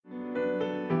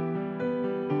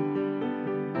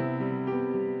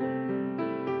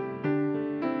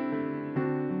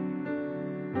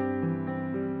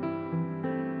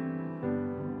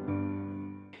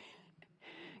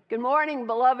morning,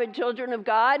 beloved children of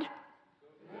God. Good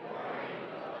morning,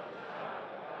 beloved child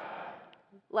of God.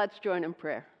 Let's join in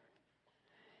prayer.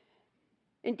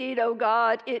 Indeed, O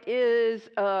God, it is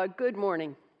a good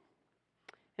morning.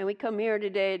 And we come here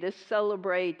today to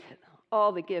celebrate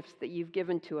all the gifts that you've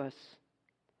given to us.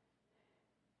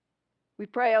 We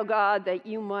pray, O God, that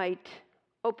you might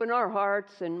open our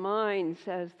hearts and minds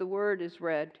as the word is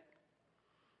read,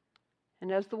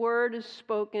 and as the word is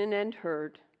spoken and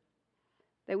heard,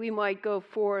 that we might go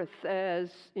forth as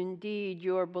indeed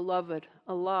your beloved,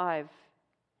 alive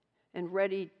and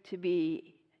ready to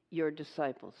be your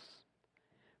disciples.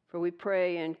 For we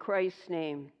pray in Christ's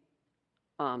name,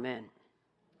 amen.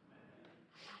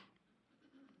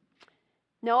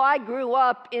 Now, I grew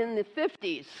up in the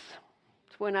 50s.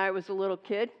 It's when I was a little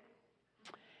kid.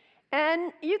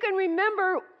 And you can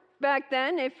remember back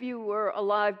then, if you were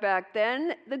alive back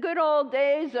then, the good old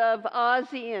days of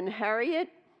Ozzie and Harriet.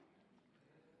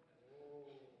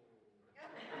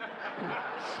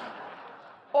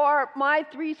 Or My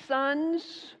Three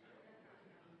Sons.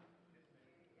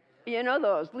 You know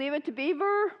those. Leave It to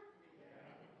Beaver.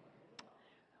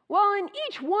 Well, in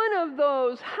each one of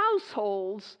those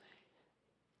households,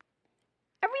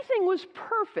 everything was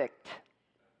perfect.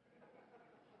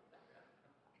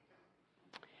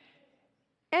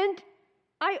 And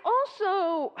I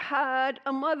also had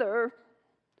a mother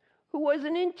who was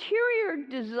an interior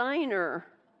designer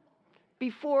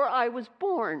before I was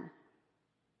born.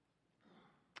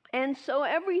 And so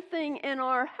everything in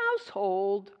our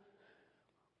household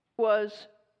was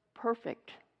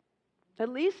perfect, at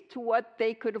least to what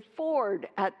they could afford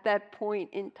at that point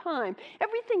in time.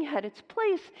 Everything had its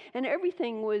place, and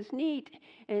everything was neat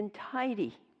and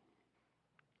tidy.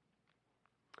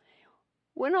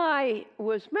 When I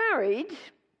was married,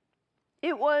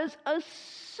 it was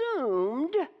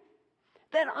assumed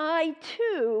that I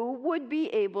too would be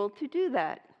able to do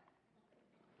that.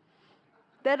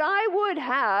 That I would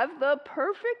have the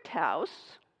perfect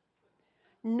house,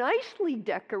 nicely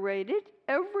decorated,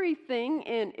 everything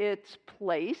in its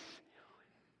place,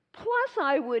 plus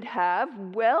I would have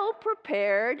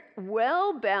well-prepared,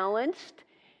 well-balanced,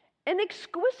 and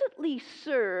exquisitely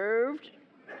served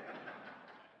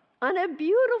on a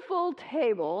beautiful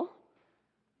table,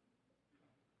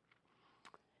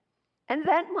 and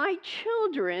that my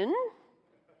children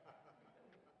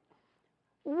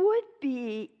would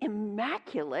be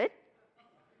immaculate,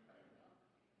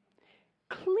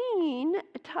 clean,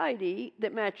 tidy,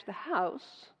 that matched the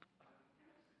house,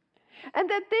 and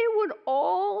that they would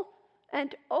all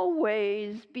and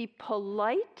always be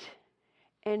polite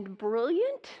and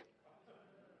brilliant.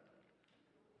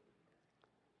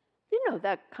 You know,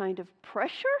 that kind of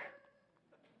pressure.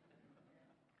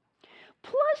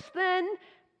 Plus, then,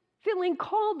 feeling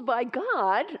called by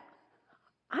God,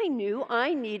 I knew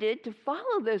I needed to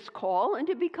follow this call and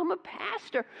to become a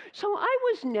pastor. So I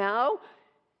was now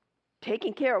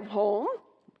taking care of home,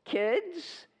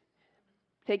 kids,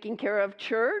 taking care of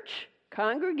church,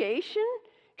 congregation,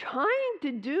 trying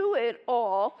to do it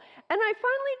all. And I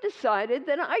finally decided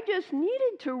that I just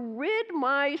needed to rid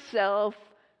myself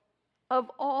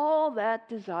of all that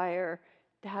desire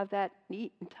to have that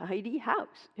neat and tidy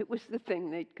house. It was the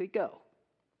thing that could go.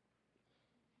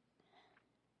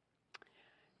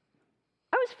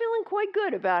 I was feeling quite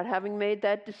good about having made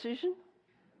that decision.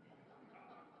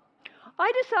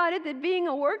 I decided that being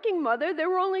a working mother, there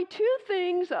were only two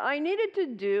things I needed to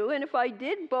do, and if I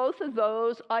did both of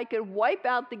those, I could wipe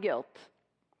out the guilt.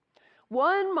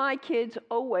 One, my kids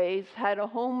always had a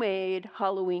homemade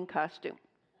Halloween costume.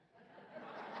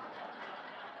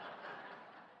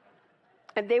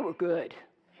 And they were good.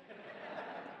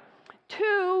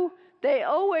 Two, they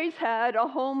always had a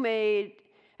homemade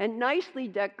and nicely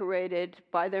decorated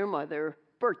by their mother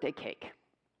birthday cake.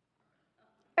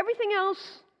 Everything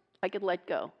else I could let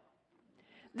go.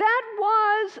 That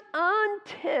was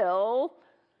until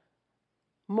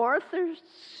Martha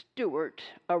Stewart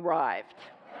arrived.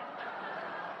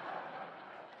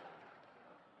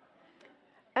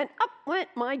 And up went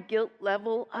my guilt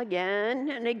level again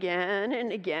and again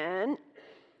and again.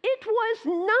 It was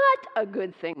not a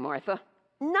good thing, Martha.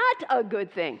 Not a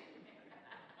good thing.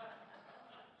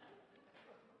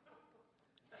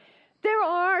 There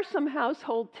are some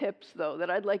household tips, though,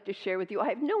 that I'd like to share with you. I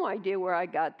have no idea where I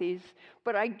got these,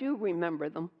 but I do remember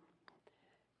them.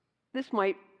 This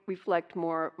might reflect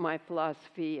more my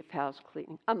philosophy of house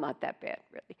cleaning. I'm not that bad,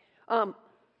 really.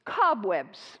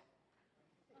 Cobwebs.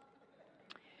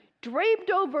 Draped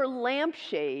over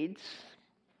lampshades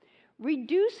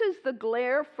reduces the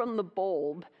glare from the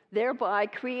bulb, thereby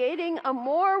creating a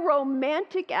more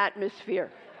romantic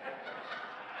atmosphere.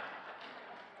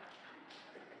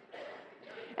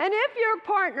 And if your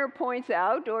partner points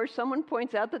out, or someone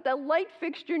points out that the light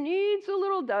fixture needs a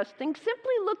little dusting,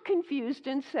 simply look confused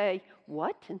and say,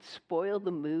 "What?" and spoil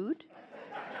the mood.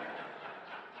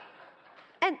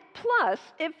 And plus,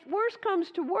 if worse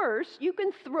comes to worse, you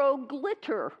can throw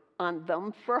glitter on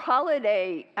them for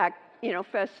holiday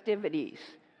festivities.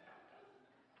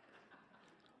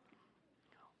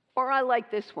 Or I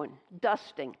like this one,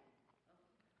 dusting.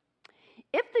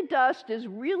 If the dust is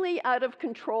really out of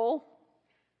control,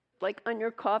 like on your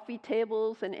coffee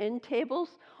tables and end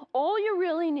tables, all you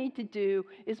really need to do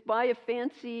is buy a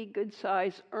fancy,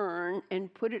 good-sized urn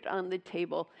and put it on the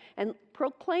table and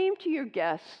proclaim to your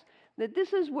guests that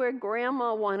this is where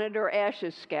Grandma wanted her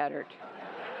ashes scattered.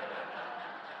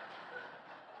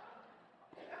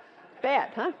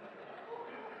 Bad, huh?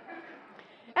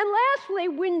 And lastly,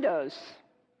 windows.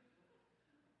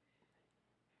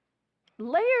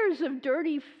 Layers of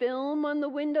dirty film on the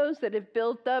windows that have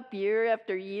built up year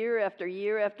after year after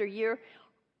year after year.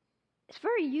 It's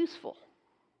very useful.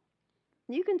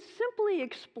 You can simply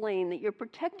explain that you're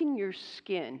protecting your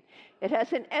skin. It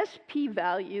has an SP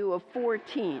value of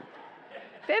 14,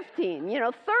 15,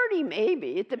 30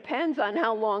 maybe. It depends on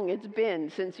how long it's been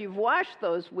since you've washed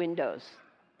those windows.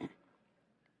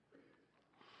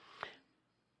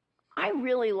 I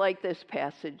really like this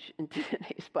passage in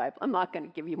today's Bible. I'm not going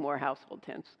to give you more household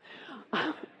hints.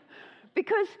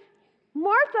 Because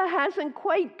Martha hasn't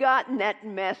quite gotten that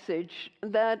message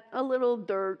that a little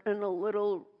dirt and a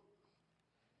little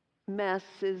mess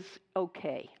is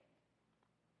okay.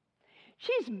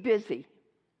 She's busy.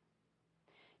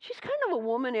 She's kind of a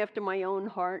woman after my own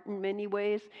heart in many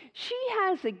ways. She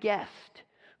has a guest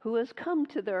who has come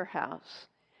to their house.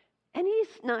 And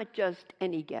he's not just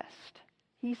any guest.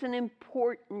 He's an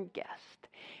important guest.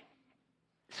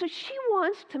 So she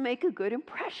wants to make a good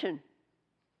impression.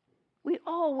 We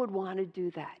all would want to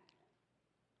do that.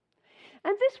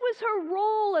 And this was her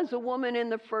role as a woman in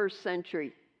the first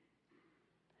century.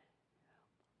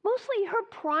 Mostly her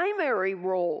primary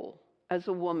role as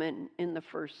a woman in the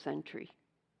first century.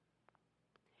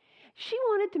 She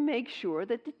wanted to make sure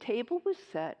that the table was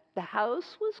set, the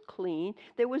house was clean,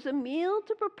 there was a meal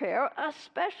to prepare, a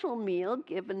special meal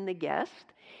given the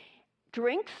guest,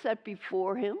 drinks set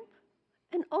before him,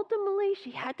 and ultimately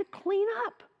she had to clean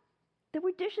up. There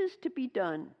were dishes to be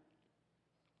done.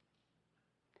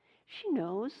 She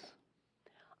knows.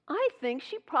 I think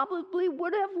she probably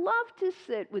would have loved to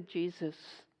sit with Jesus.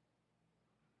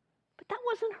 But that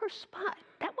wasn't her spot.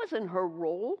 That wasn't her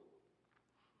role.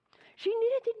 She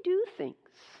needed to do things.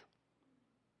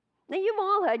 Now, you've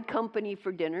all had company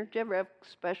for dinner. Do you ever have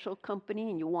special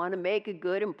company and you want to make a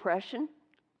good impression?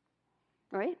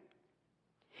 Right?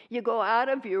 You go out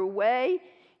of your way.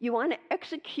 You want to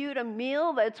execute a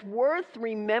meal that's worth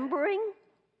remembering.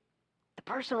 The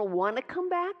person will want to come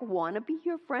back, want to be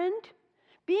your friend.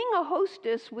 Being a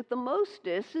hostess with the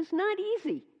mostess is not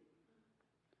easy.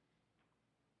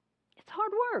 It's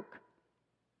hard work.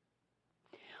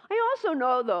 I also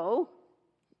know, though,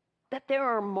 that there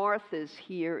are Marthas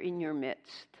here in your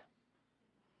midst.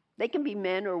 They can be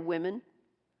men or women.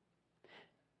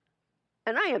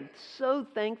 And I am so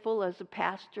thankful as a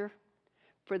pastor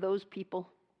for those people.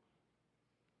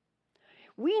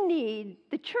 The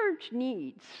church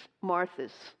needs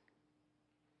Marthas.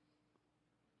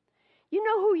 You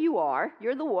know who you are.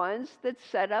 You're the ones that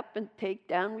set up and take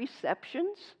down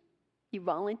receptions. You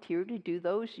volunteer to do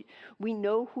those. We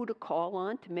know who to call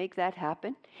on to make that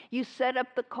happen. You set up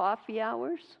the coffee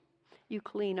hours. You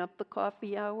clean up the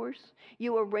coffee hours.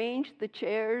 You arrange the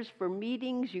chairs for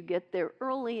meetings. You get there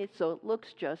early so it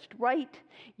looks just right.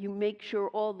 You make sure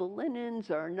all the linens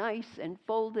are nice and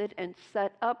folded and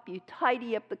set up. You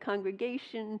tidy up the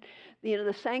congregation,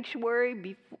 the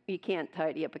sanctuary. You can't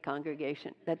tidy up a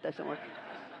congregation. That doesn't work.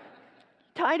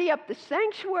 Tidy up the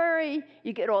sanctuary.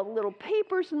 You get all the little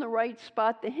papers in the right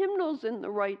spot, the hymnals in the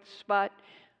right spot.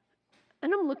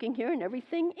 And I'm looking here and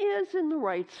everything is in the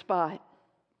right spot.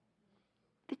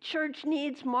 The church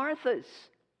needs Marthas.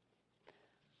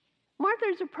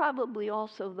 Marthas are probably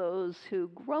also those who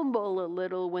grumble a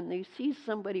little when they see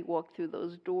somebody walk through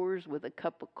those doors with a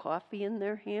cup of coffee in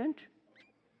their hand.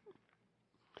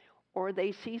 Or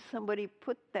they see somebody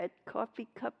put that coffee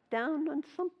cup down on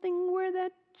something where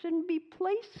that shouldn't be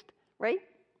placed, right?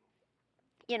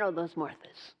 You know those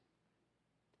Marthas.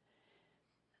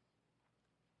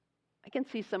 I can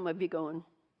see some of you going,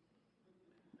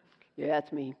 yeah,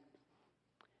 that's me.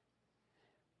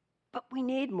 But we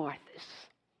need Marthas.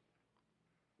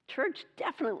 Church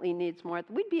definitely needs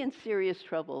Martha. We'd be in serious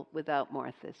trouble without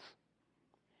Marthas.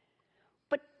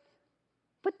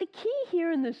 But the key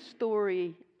here in this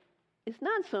story is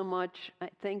not so much, I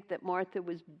think, that Martha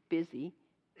was busy.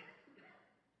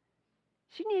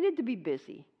 She needed to be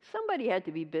busy. Somebody had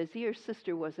to be busy. Her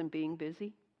sister wasn't being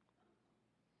busy.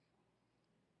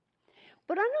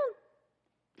 But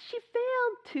she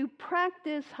failed to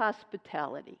practice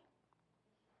hospitality.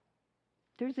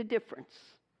 There's a difference.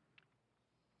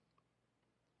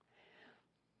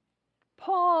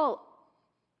 Paul,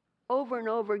 over and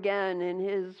over again in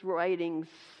his writings,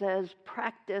 says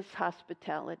practice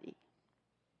hospitality.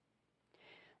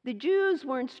 The Jews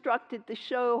were instructed to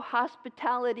show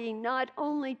hospitality not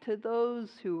only to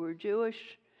those who were Jewish,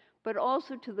 but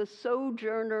also to the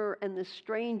sojourner and the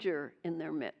stranger in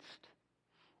their midst.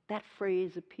 That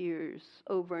phrase appears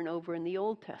over and over in the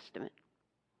Old Testament.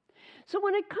 So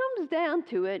when it comes down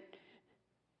to it,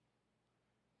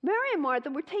 Mary and Martha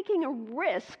were taking a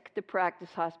risk to practice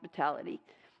hospitality.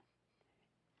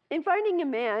 Inviting a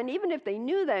man, even if they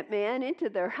knew that man, into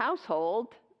their household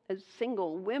as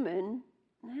single women,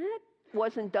 that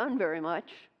wasn't done very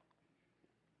much.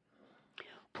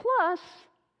 Plus,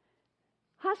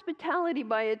 hospitality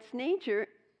by its nature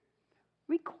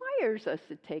requires us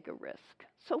to take a risk.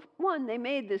 So one, they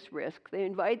made this risk. They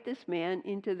invite this man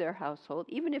into their household,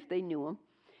 even if they knew him.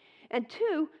 And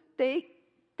two, they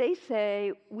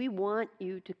say, we want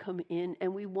you to come in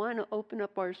and we want to open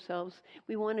up ourselves.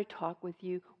 We want to talk with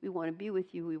you. We want to be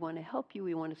with you. We want to help you.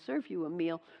 We want to serve you a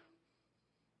meal.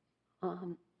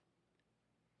 That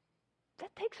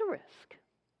takes a risk.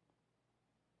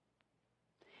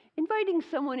 Inviting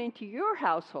someone into your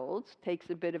households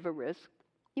takes a bit of a risk.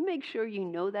 You make sure you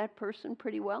know that person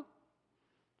pretty well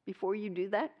before you do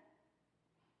that.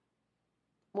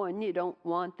 One, you don't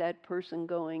want that person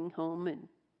going home and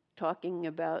talking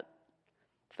about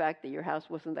the fact that your house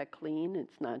wasn't that clean,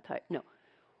 it's not tight. No.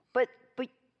 But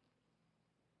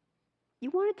you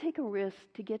want to take a risk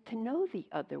to get to know the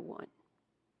other one.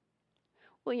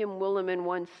 William Willimon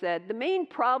once said, the main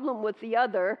problem with the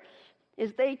other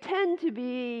is they tend to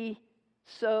be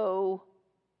so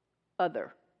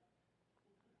other.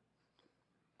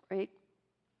 Right?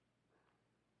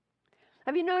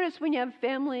 Have you noticed when you have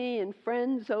family and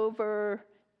friends over,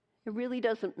 it really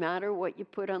doesn't matter what you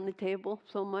put on the table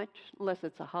so much, unless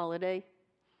it's a holiday?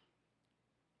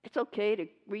 It's okay to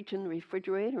reach in the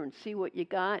refrigerator and see what you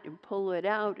got and pull it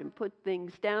out and put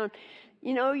things down.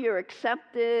 You know, you're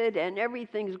accepted and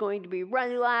everything's going to be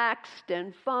relaxed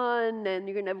and fun and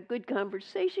you're going to have a good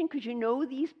conversation because you know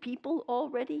these people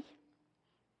already.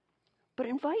 But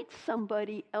invite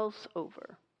somebody else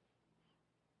over.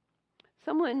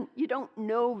 Someone you don't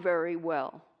know very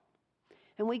well.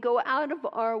 And we go out of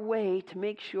our way to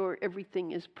make sure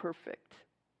everything is perfect.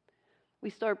 We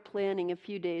start planning a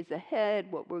few days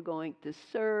ahead what we're going to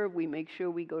serve. We make sure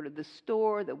we go to the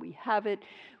store, that we have it.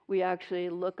 We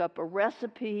actually look up a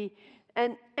recipe.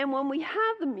 And when we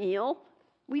have the meal,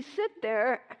 we sit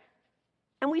there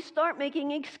and we start making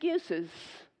excuses.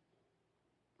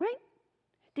 Right?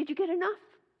 Did you get enough?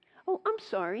 Oh, I'm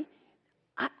sorry.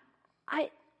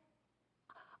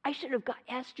 I should have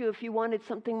asked you if you wanted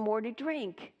something more to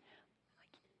drink.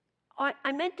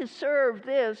 I meant to serve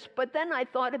this, but then I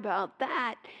thought about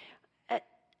that.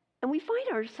 And we find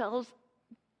ourselves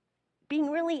being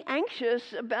really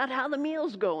anxious about how the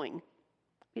meal's going.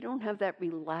 We don't have that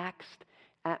relaxed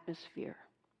atmosphere.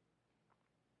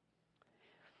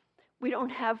 We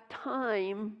don't have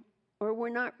time, or we're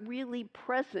not really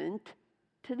present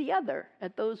to the other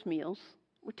at those meals.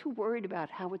 We're too worried about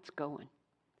how it's going.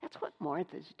 That's what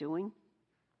Martha's doing.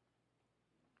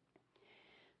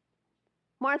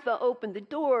 Martha opened the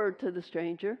door to the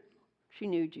stranger. She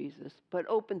knew Jesus, but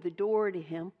opened the door to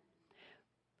him.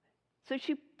 So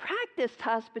she practiced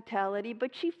hospitality,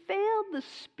 but she failed the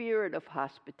spirit of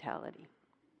hospitality.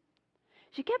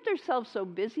 She kept herself so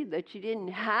busy that she didn't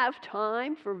have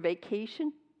time for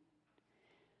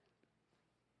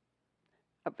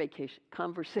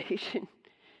conversation.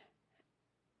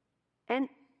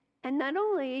 And not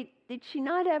only did she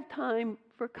not have time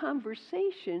for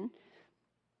conversation,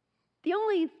 the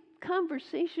only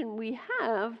conversation we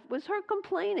have was her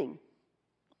complaining.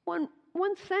 One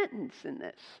sentence in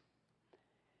this.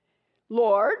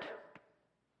 Lord,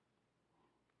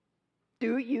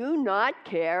 do you not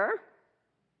care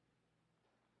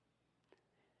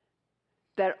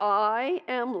that I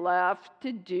am left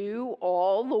to do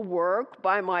all the work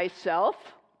by myself?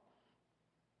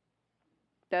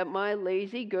 That my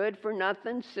lazy,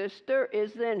 good-for-nothing sister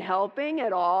isn't helping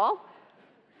at all?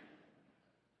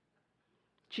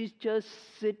 She's just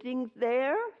sitting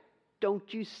there.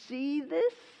 Don't you see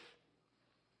this?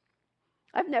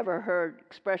 I've never heard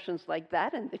expressions like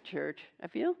that in the church.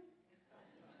 Have you?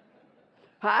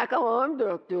 How come I'm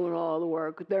doing all the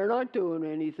work? They're not doing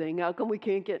anything. How come we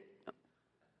can't get...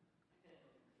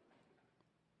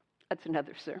 That's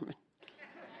another sermon.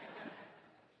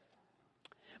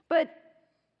 But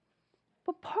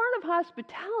part of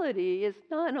hospitality is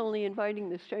not only inviting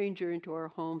the stranger into our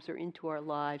homes or into our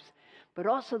lives, but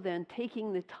also then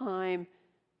taking the time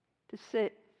to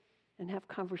sit and have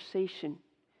conversation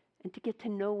and to get to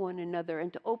know one another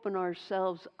and to open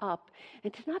ourselves up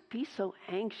and to not be so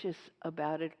anxious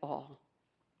about it all.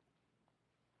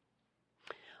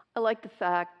 I like the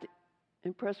fact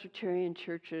in Presbyterian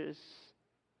churches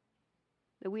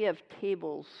that we have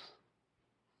tables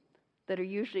that are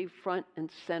usually front and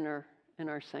center in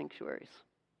our sanctuaries.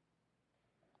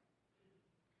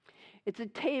 It's a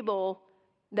table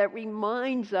that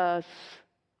reminds us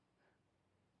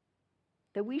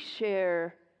that we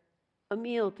share a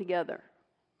meal together.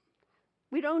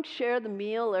 We don't share the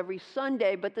meal every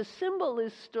Sunday, but the symbol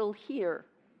is still here.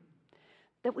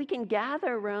 That we can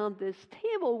gather around this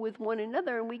table with one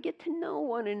another and we get to know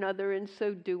one another in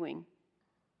so doing.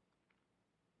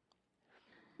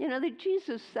 You know, that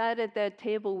Jesus sat at that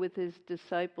table with his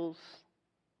disciples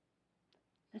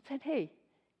and said, hey,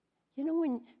 you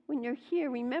know, when you're here,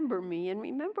 remember me and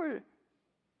remember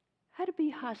how to be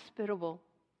hospitable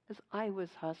as I was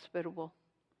hospitable.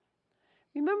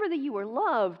 Remember that you were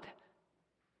loved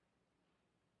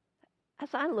as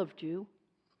I loved you.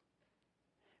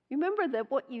 Remember that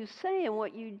what you say and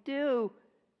what you do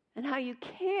and how you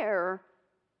care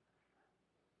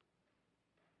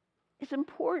is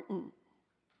important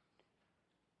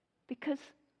because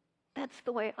that's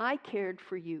the way I cared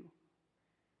for you.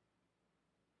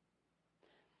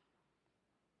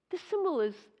 This symbol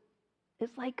is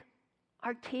like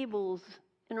our tables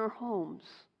in our homes,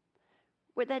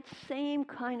 where that same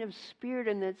kind of spirit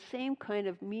and that same kind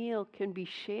of meal can be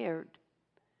shared.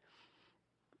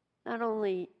 Not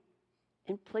only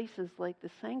in places like the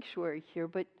sanctuary here,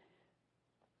 but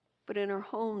in our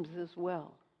homes as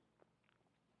well.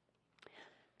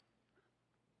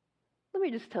 Let me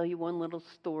just tell you one little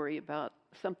story about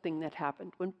something that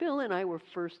happened. When Bill and I were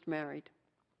first married,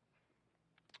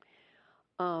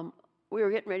 we were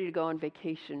getting ready to go on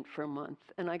vacation for a month,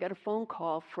 and I got a phone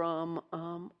call from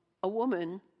a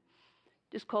woman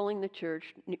just calling the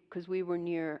church because we were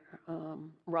near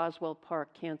Roswell Park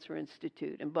Cancer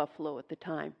Institute in Buffalo at the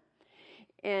time.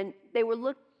 And they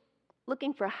were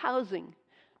looking for housing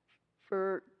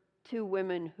for two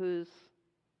women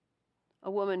a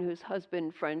woman whose husband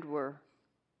and friend were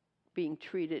being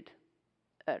treated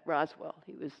at Roswell.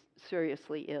 He was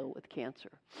seriously ill with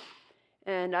cancer.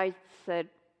 And I said,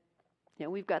 you know,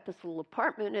 we've got this little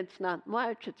apartment. It's not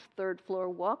much. It's third floor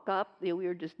walk up. You know, we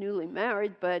were just newly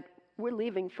married, but we're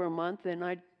leaving for a month, and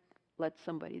I'd let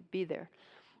somebody be there.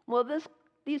 Well,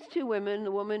 these two women,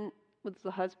 the woman with the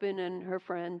husband and her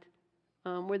friend,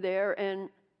 were there, and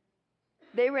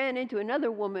they ran into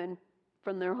another woman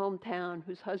from their hometown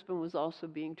whose husband was also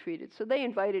being treated. So they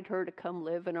invited her to come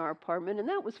live in our apartment, and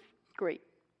that was great.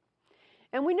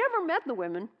 And we never met the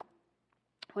women.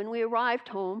 When we arrived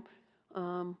home,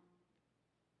 one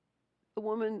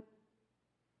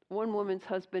woman's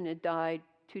husband had died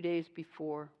 2 days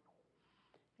before,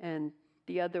 and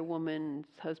the other woman's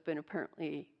husband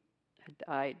apparently had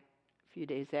died a few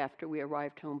days after we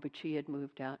arrived home, but she had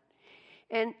moved out.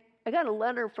 And I got a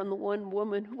letter from the one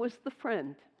woman who was the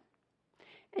friend,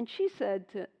 and she said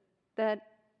that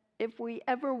if we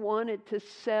ever wanted to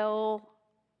sell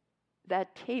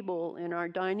that table in our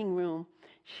dining room,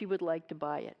 she would like to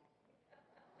buy it.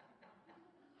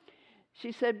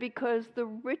 She said, because the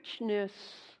richness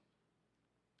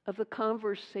of the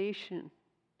conversation,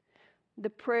 the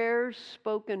prayers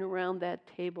spoken around that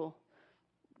table,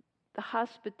 the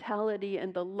hospitality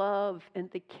and the love and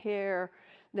the care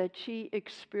that she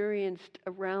experienced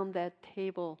around that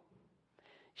table,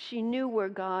 she knew where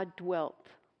God dwelt.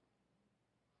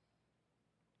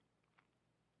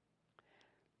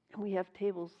 And we have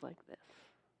tables like this.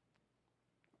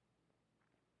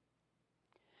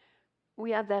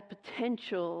 We have that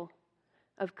potential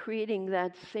of creating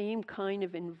that same kind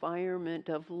of environment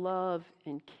of love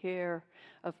and care,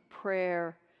 of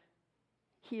prayer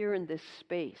here in this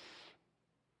space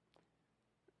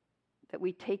that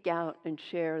we take out and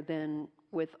share then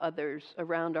with others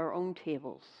around our own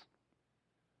tables.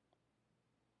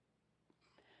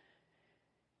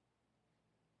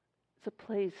 It's a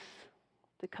place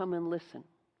to come and listen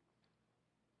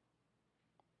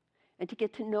and to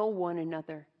get to know one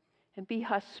another and be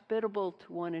hospitable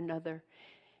to one another.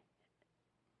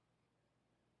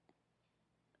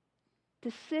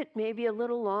 To sit maybe a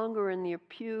little longer in your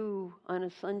pew on a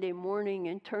Sunday morning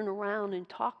and turn around and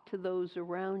talk to those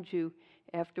around you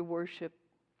after worship,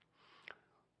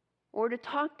 or to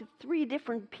talk to 3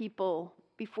 different people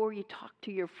before you talk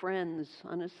to your friends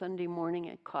on a Sunday morning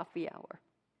at coffee hour.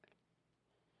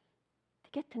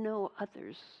 To get to know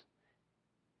others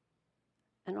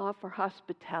and offer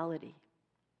hospitality.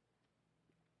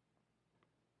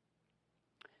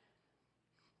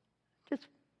 Just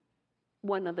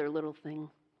one other little thing.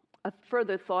 A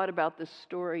further thought about this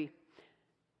story.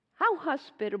 How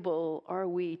hospitable are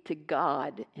we to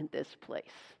God in this place?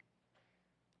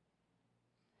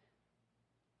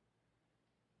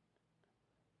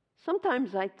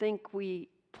 Sometimes I think we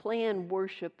plan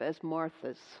worship as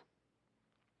Martha's.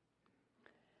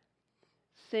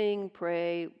 Sing,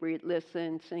 pray, read,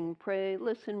 listen, sing, pray,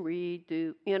 listen, read,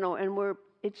 do, and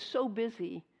it's so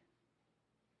busy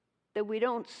that we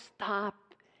don't stop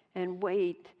and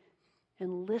wait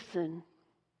and listen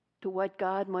to what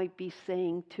God might be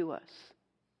saying to us.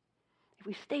 If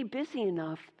we stay busy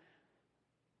enough,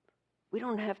 we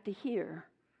don't have to hear.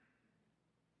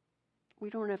 We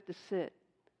don't have to sit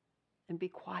and be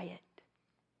quiet,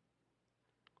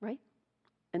 right?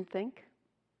 And think.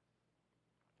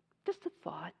 Just a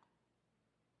thought.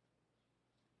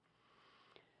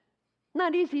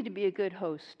 Not easy to be a good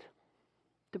host,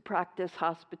 to practice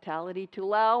hospitality, to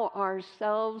allow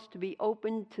ourselves to be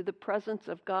open to the presence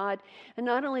of God, and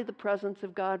not only the presence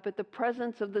of God, but the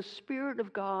presence of the Spirit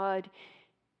of God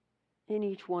in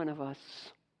each one of us.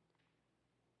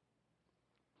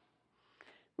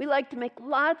 We like to make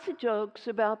lots of jokes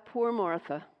about poor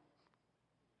Martha.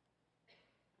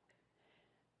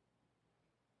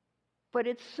 But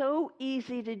it's so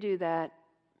easy to do that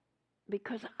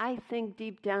because I think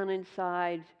deep down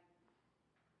inside,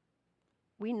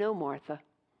 we know Martha.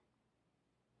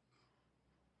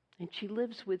 And she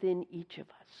lives within each of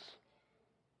us.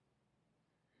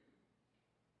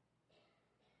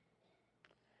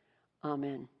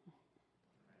 Amen.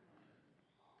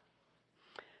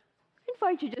 I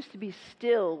invite you just to be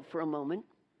still for a moment.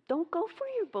 Don't go for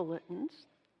your bulletins.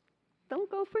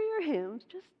 Don't go for your hymns.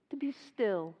 Just to be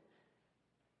still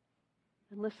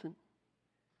and listen.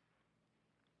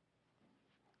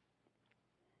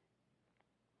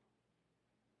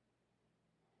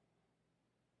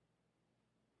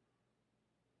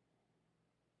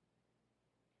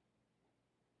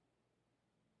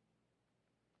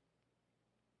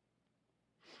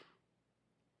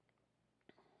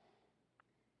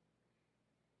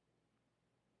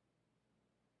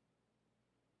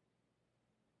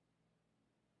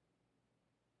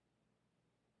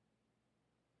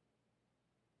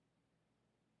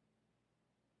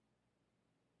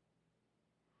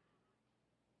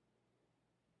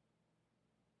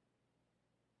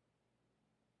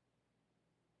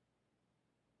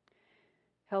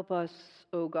 Help us,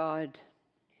 O God,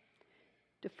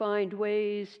 to find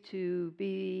ways to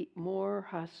be more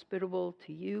hospitable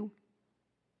to you.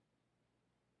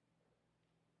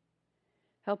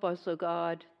 Help us, O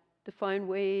God, to find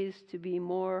ways to be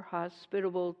more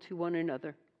hospitable to one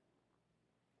another.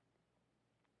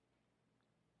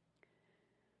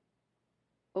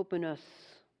 Open us,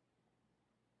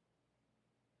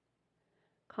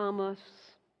 calm us,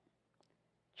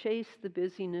 chase the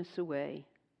busyness away,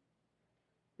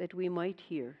 that we might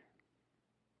hear.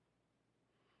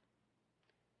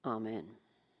 Amen.